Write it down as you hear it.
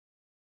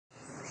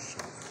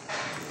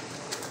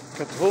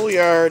Got the whole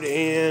yard,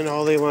 and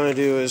all they want to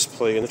do is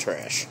play in the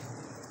trash.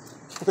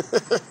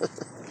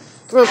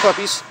 Come on,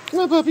 puppies. Come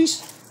on,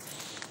 puppies.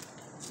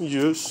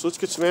 Yes, let's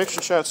get some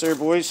action shots there,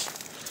 boys.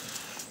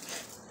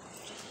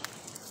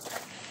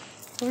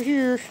 Over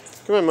here.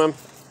 Come on, Mom.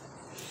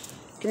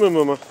 Come on,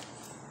 Mama.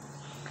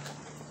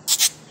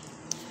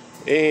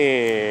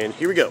 And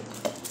here we go.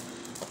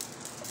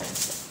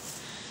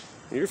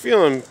 You're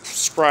feeling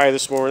spry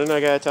this morning,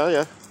 I gotta tell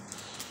ya.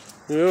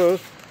 Yeah.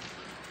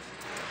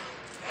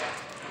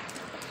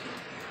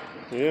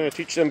 Yeah,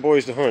 teach them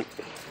boys to hunt.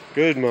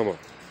 Good, Mama.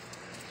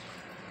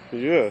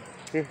 Yeah.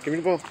 Here, give me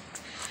the ball.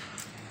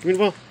 Give me the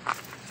ball.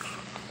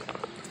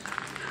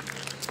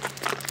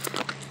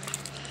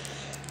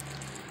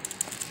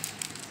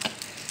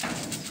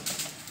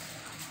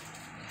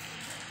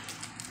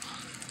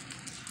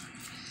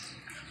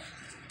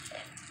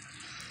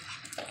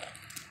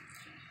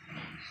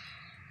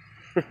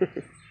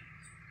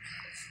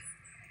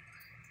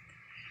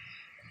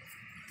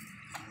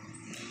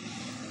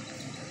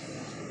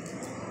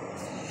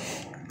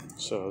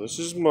 So this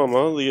is Mama,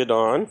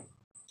 Leodon,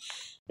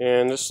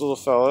 and this little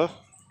fella,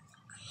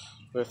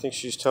 I think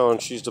she's telling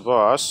she's the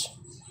boss,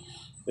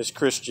 is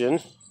Christian,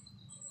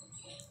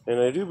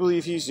 and I do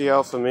believe he's the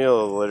alpha male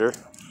of the litter,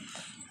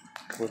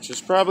 which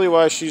is probably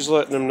why she's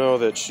letting him know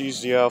that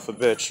she's the alpha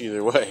bitch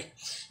either way.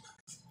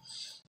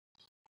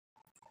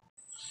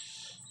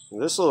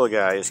 And this little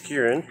guy is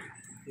Kieran.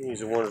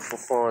 He's a wonderful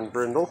fawn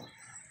brindle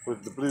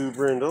with the blue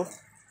brindle,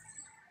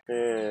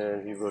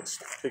 and he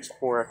takes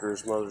more after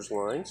his mother's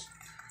lines.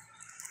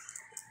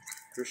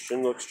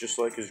 Christian looks just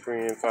like his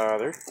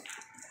grandfather,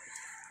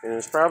 and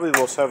is probably the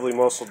most heavily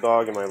muscled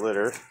dog in my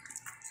litter.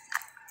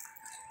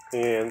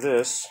 And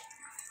this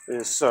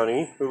is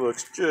Sunny, who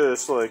looks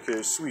just like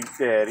his sweet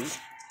daddy.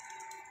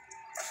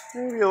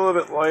 Maybe a little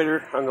bit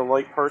lighter on the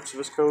light parts of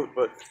his coat,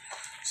 but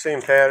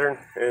same pattern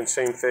and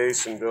same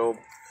face and build.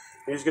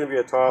 He's going to be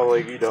a tall,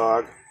 leggy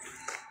dog,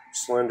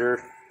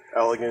 slender,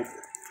 elegant.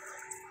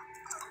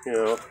 You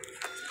know,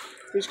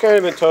 he's kind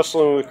of been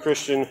tussling with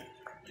Christian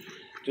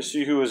to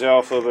see who was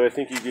alpha, but I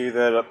think he gave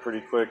that up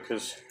pretty quick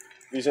because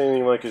if he's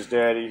anything like his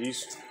daddy,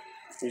 he's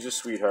a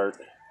sweetheart.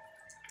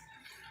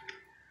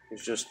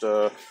 He's just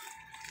a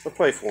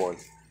playful one.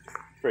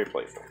 Very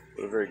playful,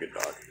 but a very good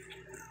dog.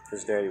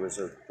 His daddy was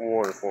a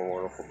wonderful,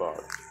 wonderful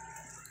dog.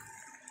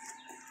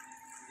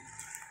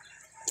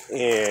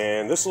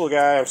 And this little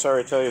guy, I'm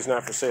sorry to tell you, is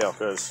not for sale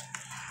because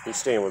he's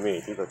staying with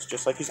me. He looks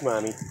just like his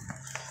mommy.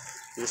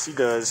 Yes, he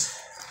does.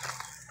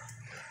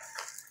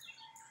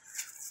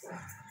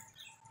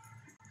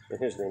 And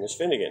his name is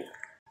Finnegan.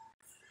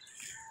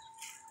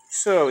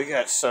 So we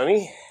got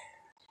Sunny,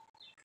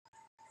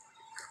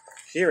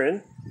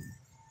 Kieran,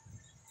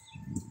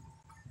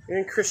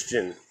 and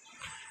Christian.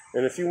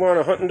 And if you want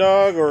a hunting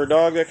dog or a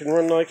dog that can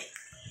run like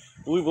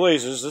blue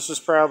blazes, this is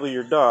probably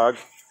your dog.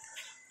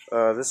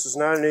 This is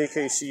not an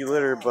AKC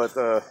litter, but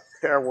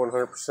they are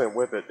 100%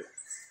 Whippet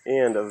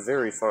and a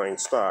very fine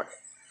stock.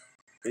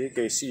 The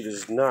AKC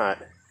does not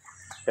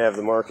have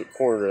the market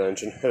cornered on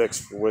genetics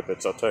for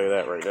Whippets, I'll tell you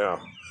that right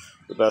now.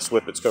 The best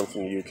Whippets come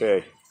from the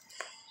UK.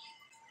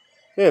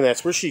 And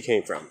that's where she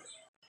came from.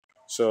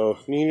 So,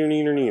 neener,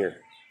 neener, neener.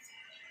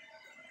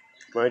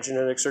 My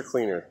genetics are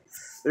cleaner.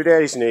 Their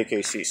daddy's an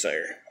AKC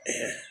sire.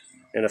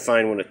 And a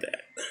fine one at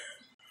that.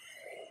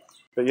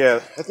 But yeah,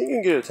 I think you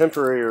can get a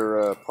temporary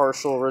or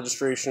partial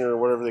registration or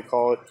whatever they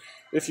call it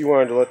if you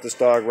wanted to let this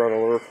dog run a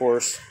lure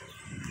course.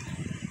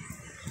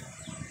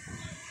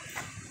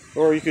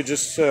 Or you could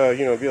just,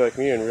 be like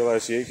me and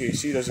realize the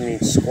AKC doesn't mean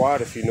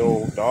squat if you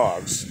know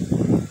dogs.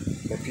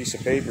 That piece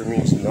of paper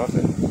means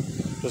nothing.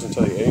 It doesn't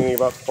tell you anything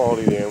about the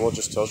quality of the animal. It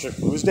just tells you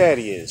who his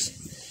daddy is.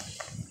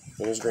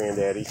 And his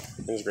granddaddy.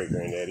 And his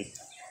great-granddaddy.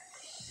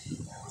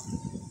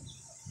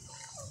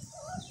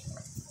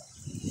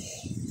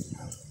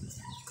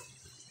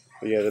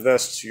 But yeah, the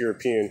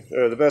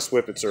best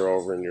Whippets are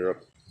over in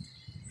Europe.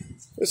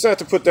 It's not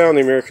to put down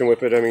the American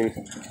Whippet. I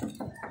mean,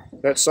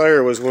 that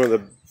sire was one of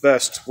the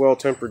best,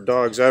 well-tempered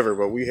dogs ever,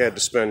 but we had to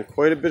spend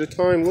quite a bit of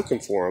time looking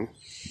for him.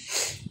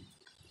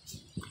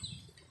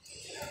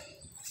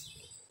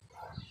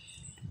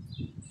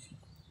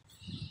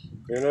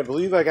 And I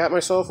believe I got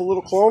myself a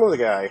little clone of the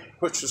guy,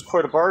 which was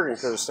quite a bargain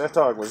because that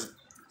dog was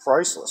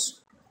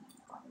priceless.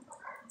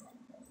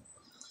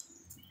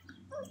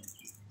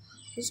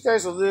 This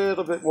guy's a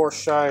little bit more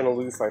shy and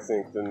aloof, I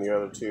think, than the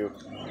other two.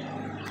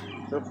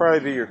 He'll probably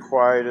be your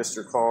quietest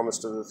or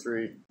calmest of the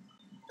three.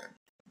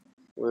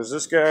 Whereas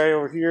this guy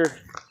over here,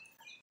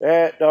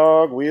 that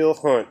dog will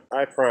hunt,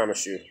 I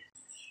promise you.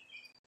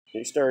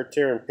 He started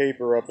tearing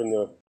paper up in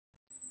the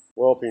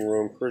whelping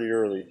room pretty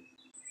early.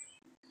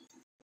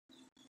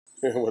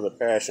 With a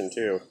passion,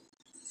 too.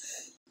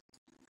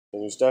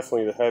 And he's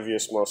definitely the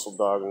heaviest muscled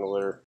dog in the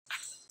litter.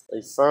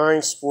 A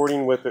fine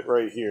sporting Whippet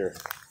right here.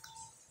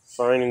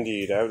 Fine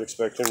indeed. I would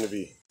expect him to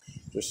be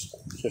just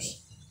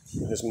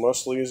as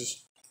muscly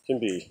as can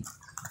be.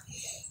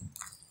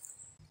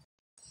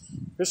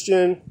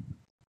 Christian,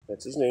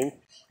 that's his name.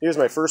 He was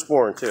my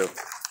firstborn, too.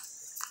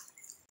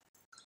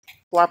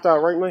 Flopped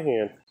out right in my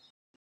hand.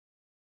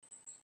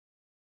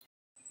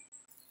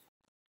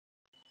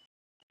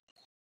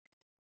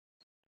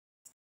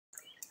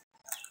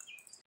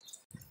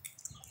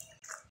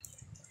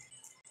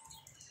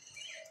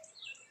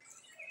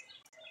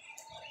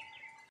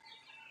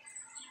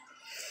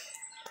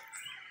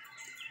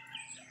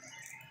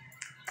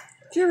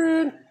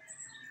 Kieran!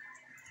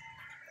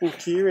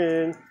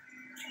 Kieran!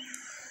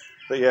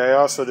 But yeah, I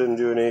also didn't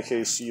do an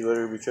AKC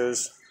litter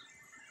because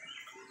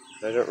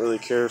I don't really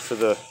care for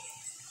the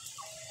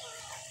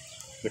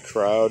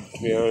crowd,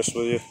 to be honest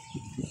with you.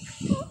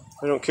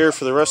 I don't care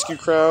for the rescue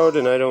crowd,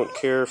 and I don't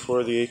care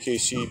for the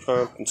AKC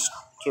pomp and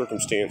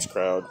circumstance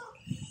crowd.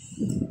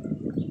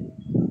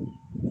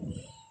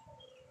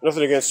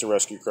 Nothing against the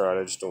rescue crowd,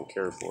 I just don't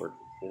care for it.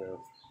 You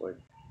know, like,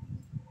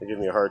 they give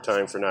me a hard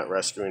time for not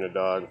rescuing a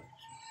dog.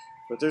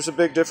 But there's a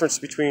big difference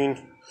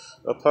between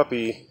a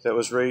puppy that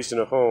was raised in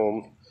a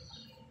home,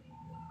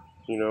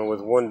 you know,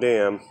 with one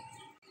dam,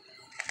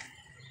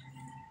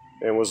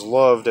 and was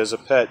loved as a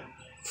pet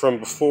from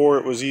before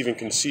it was even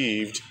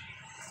conceived.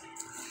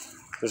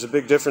 There's a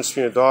big difference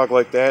between a dog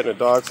like that and a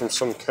dog from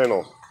some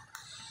kennel.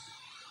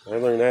 I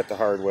learned that the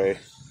hard way.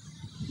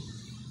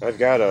 I've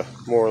got a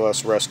more or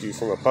less rescue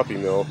from a puppy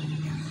mill,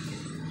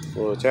 a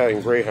little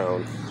Italian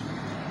greyhound.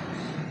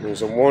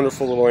 He's a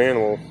wonderful little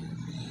animal,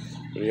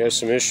 but he has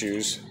some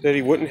issues that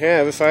he wouldn't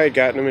have if I had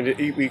gotten him at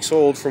 8 weeks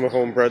old from a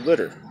homebred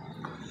litter,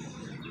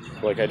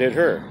 like I did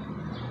her.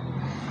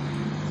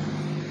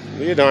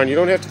 Leodon, you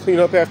don't have to clean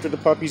up after the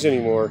puppies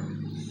anymore.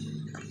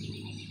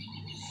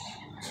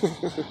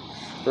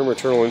 Her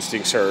maternal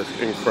instincts are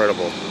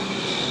incredible.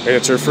 And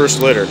it's her first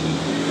litter.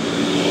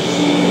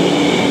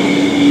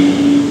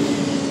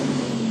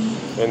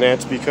 And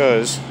that's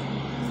because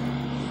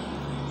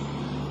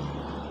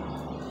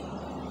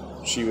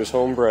she was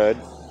homebred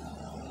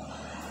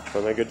by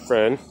my good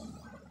friend,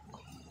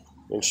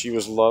 and she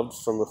was loved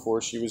from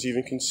before she was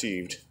even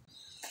conceived.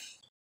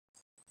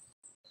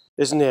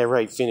 Isn't that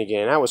right,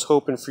 Finnegan? I was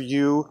hoping for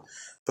you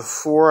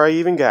before I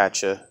even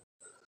got you.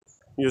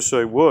 Yes,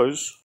 I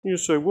was.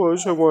 Yes, I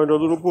was. I wanted a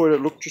little boy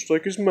that looked just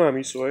like his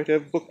mommy, so I'd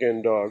have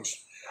bookend dogs.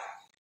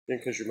 And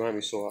because your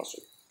mommy's so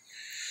awesome.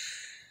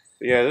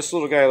 But yeah, this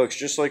little guy looks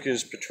just like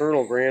his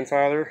paternal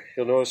grandfather.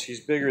 You'll notice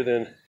he's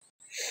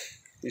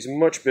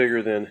much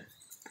bigger than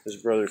his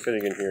brother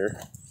Finnegan here,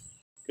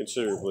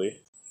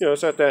 considerably. You know,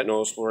 it's not that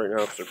noticeable right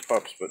now because they're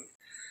pups, but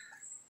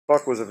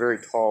Buck was a very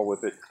tall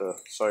Whippet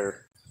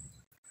sire.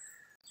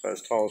 About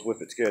as tall as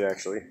Whippets get,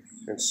 actually,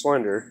 and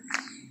slender.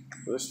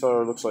 So this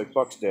fellow looks like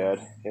Buck's dad,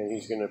 and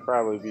he's going to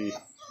probably be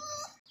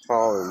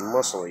tall and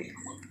muscly.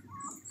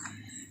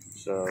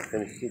 So,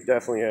 and he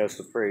definitely has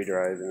the prey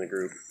drive in the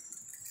group.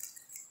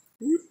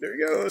 Whoop, there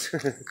he goes.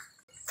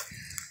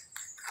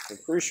 I'm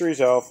pretty sure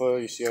he's alpha.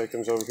 You see how he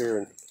comes over here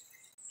and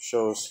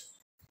shows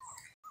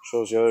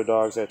the other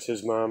dogs that's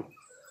his mom.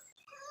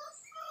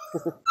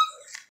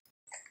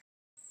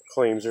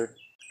 Claims her.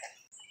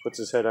 Puts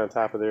his head on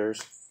top of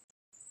theirs.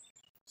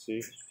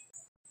 See?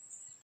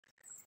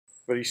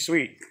 But he's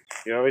sweet.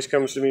 He always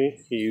comes to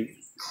me.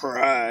 He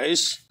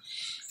cries.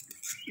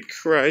 He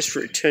cries for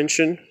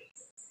attention.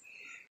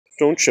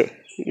 Don't you?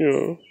 You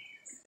know.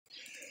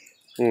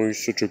 Oh,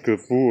 he's such a good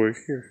boy.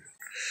 Here.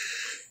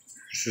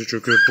 He's such a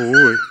good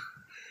boy.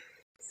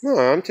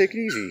 Mom, take it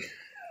easy.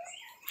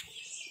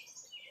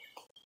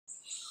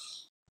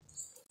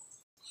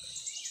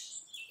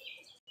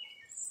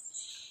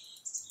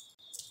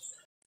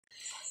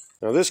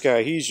 Now this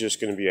guy, he's just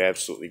going to be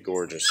absolutely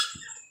gorgeous.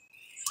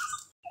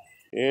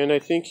 And I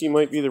think he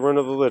might be the run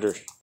of the litter.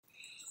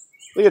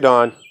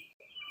 Leodon.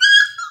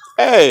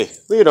 Hey,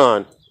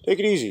 Leodon, take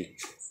it easy.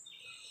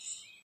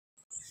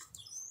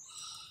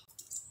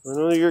 I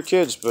know you're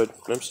kids, but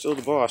I'm still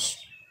the boss.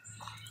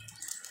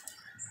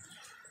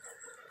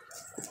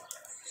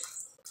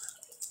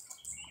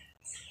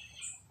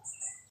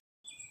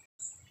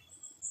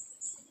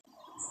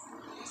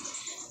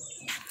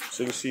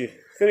 So you can see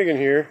Finnegan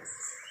here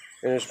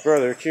and his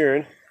brother,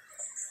 Kieran,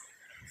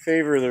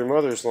 favor their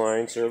mother's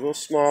lines. They're a little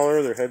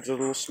smaller, their heads are a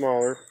little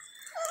smaller.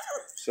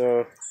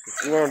 So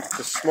if you want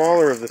the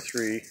smaller of the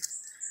three,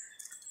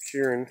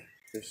 Kieran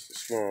is the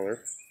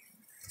smaller.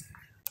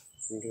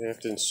 I'm going to have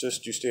to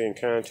insist you stay in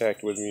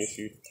contact with me if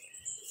you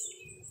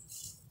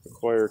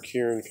acquire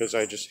Kieran, because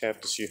I just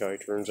have to see how he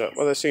turns out.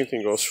 Well, the same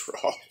thing goes for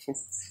all of them.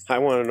 I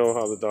want to know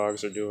how the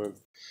dogs are doing,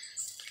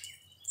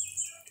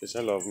 because I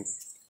love them.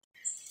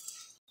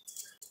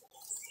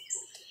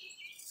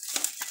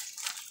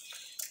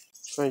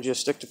 Find you a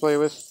stick to play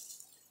with.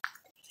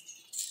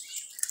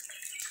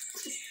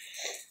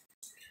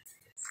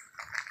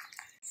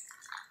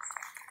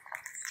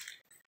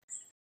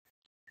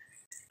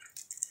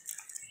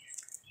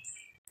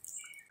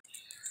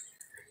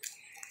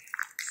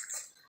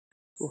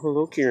 Well,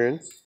 hello, Kieran.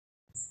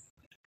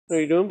 How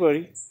you doing,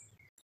 buddy?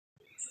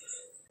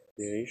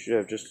 Yeah, you should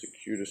have just the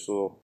cutest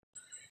little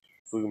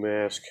blue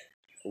mask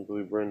and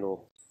blue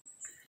brindle.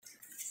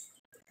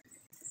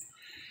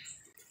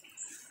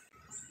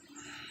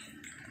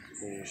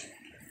 And he's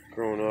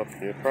growing up.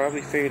 He'll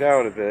probably fade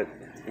out a bit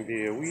and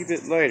be a wee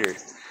bit lighter.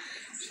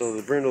 So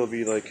the brindle will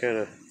be like kind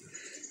of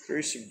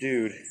very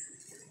subdued.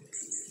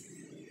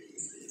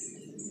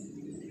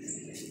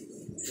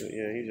 But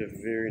yeah, he's a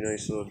very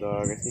nice little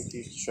dog. I think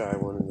he's the shy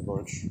one in the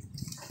bunch.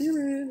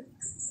 Kieran!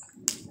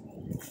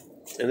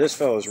 And this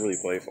fellow's really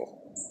playful.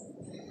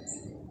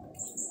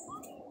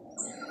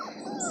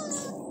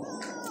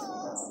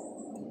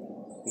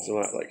 He's a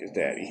lot like his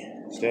daddy.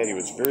 His daddy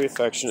was very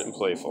affectionate and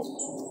playful.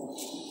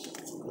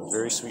 A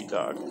very sweet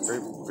dog. Very,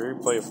 very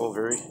playful,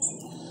 very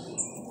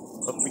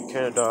upbeat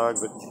kind of dog,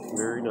 but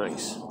very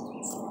nice.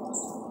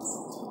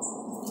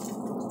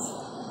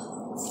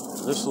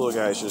 This little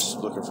guy's just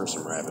looking for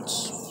some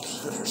rabbits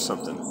or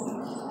something.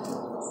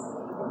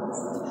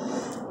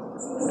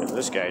 And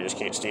this guy just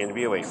can't stand to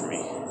be away from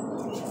me.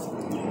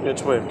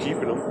 That's why I'm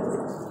keeping him.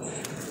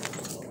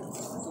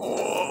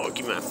 Oh,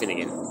 give me my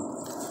Finnegan.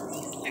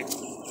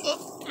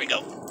 Oh, here we go.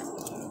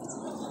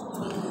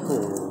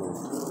 Oh.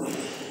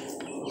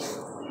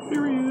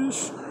 There he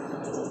is.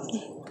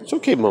 It's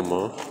okay,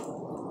 Mama.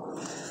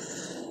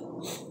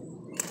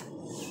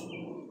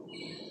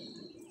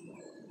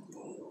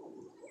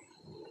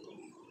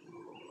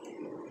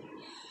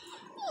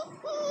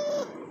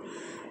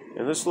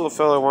 And this little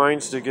fella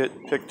whines to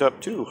get picked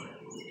up too.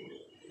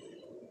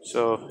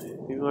 So,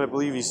 even though I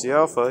believe he's the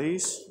alpha,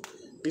 he's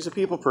a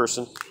people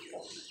person.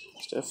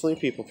 He's definitely a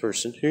people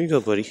person. Here you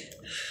go, buddy.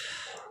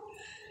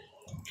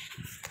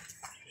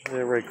 Isn't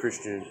that right,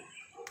 Christian?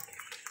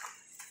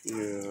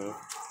 Yeah.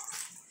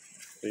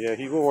 But yeah,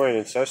 he will whine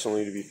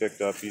incessantly to be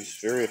picked up. He's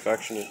very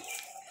affectionate.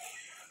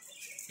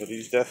 But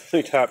he's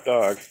definitely top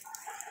dog.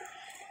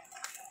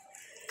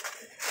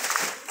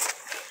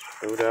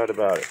 No doubt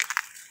about it.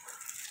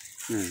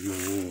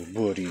 Oh,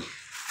 buddy.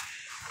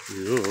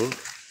 Yeah.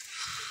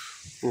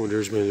 Oh,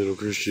 there's my little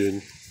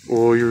Christian.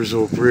 Oh, you're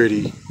so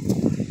pretty.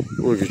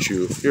 Look at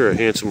you. You're a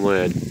handsome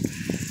lad.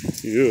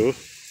 Yeah.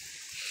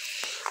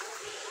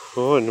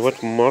 Oh, and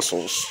what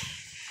muscles.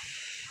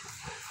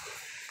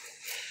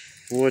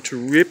 What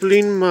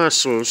rippling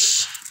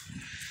muscles.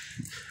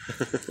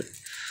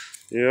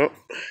 Yep.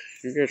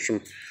 You got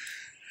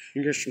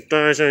some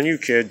thighs on you,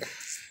 kid.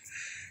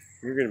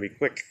 You're gonna be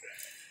quick.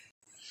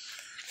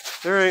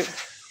 Alright.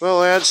 Well,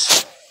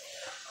 lads,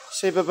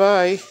 say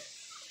bye-bye.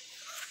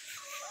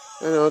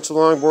 I know it's a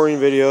long, boring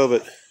video,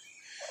 but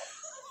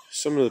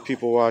some of the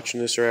people watching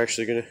this are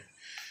actually going to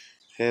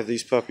have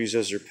these puppies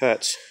as their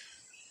pets.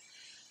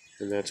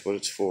 And that's what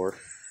it's for.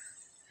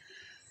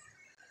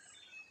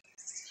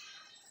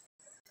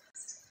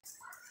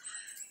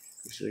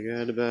 So I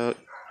got about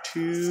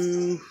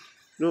 3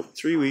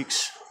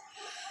 weeks.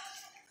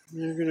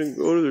 They're going to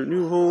go to their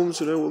new homes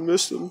and I will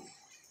miss them.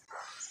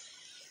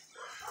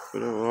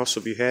 But I will also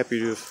be happy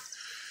to have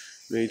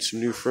made some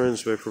new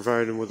friends by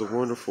providing them with a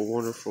wonderful,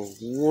 wonderful,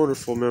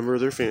 wonderful member of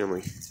their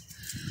family.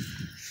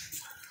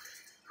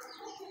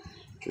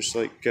 Just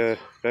like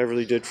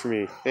Beverly did for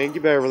me. Thank you,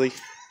 Beverly.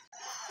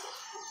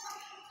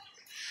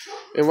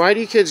 And why do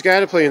you kids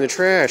gotta play in the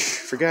trash?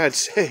 For God's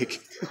sake.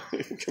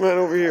 Come on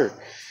over here.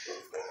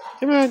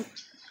 Come on.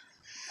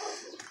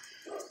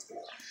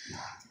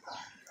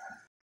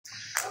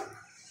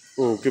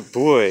 Oh, good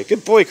boy.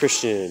 Good boy,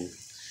 Christian.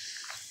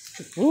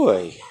 Good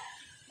boy.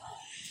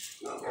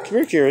 Come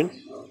here, Kieran.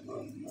 Come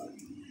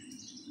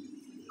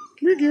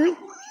here, Kieran.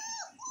 Come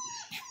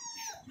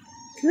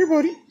here,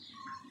 buddy.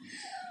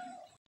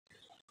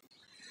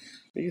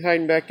 Are you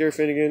hiding back there,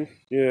 Finnegan?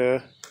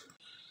 Yeah.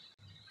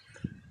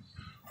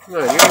 Come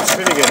on, you're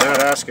Finnegan,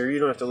 not Oscar. You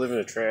don't have to live in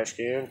a trash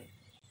can.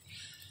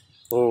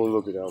 Oh,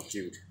 look at how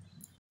cute.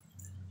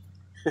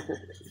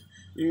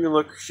 You can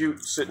look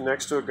cute sitting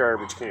next to a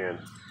garbage can.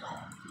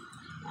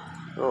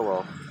 Oh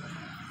well.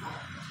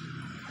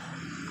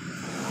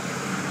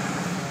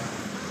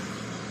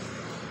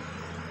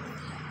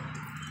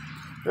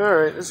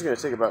 Alright, this is going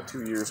to take about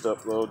 2 years to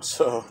upload,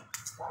 so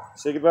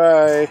say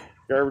goodbye,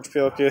 Garbage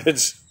Pail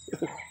Kids.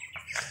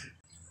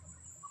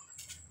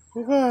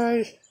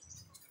 Goodbye.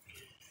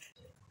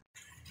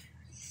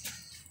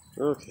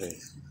 Okay.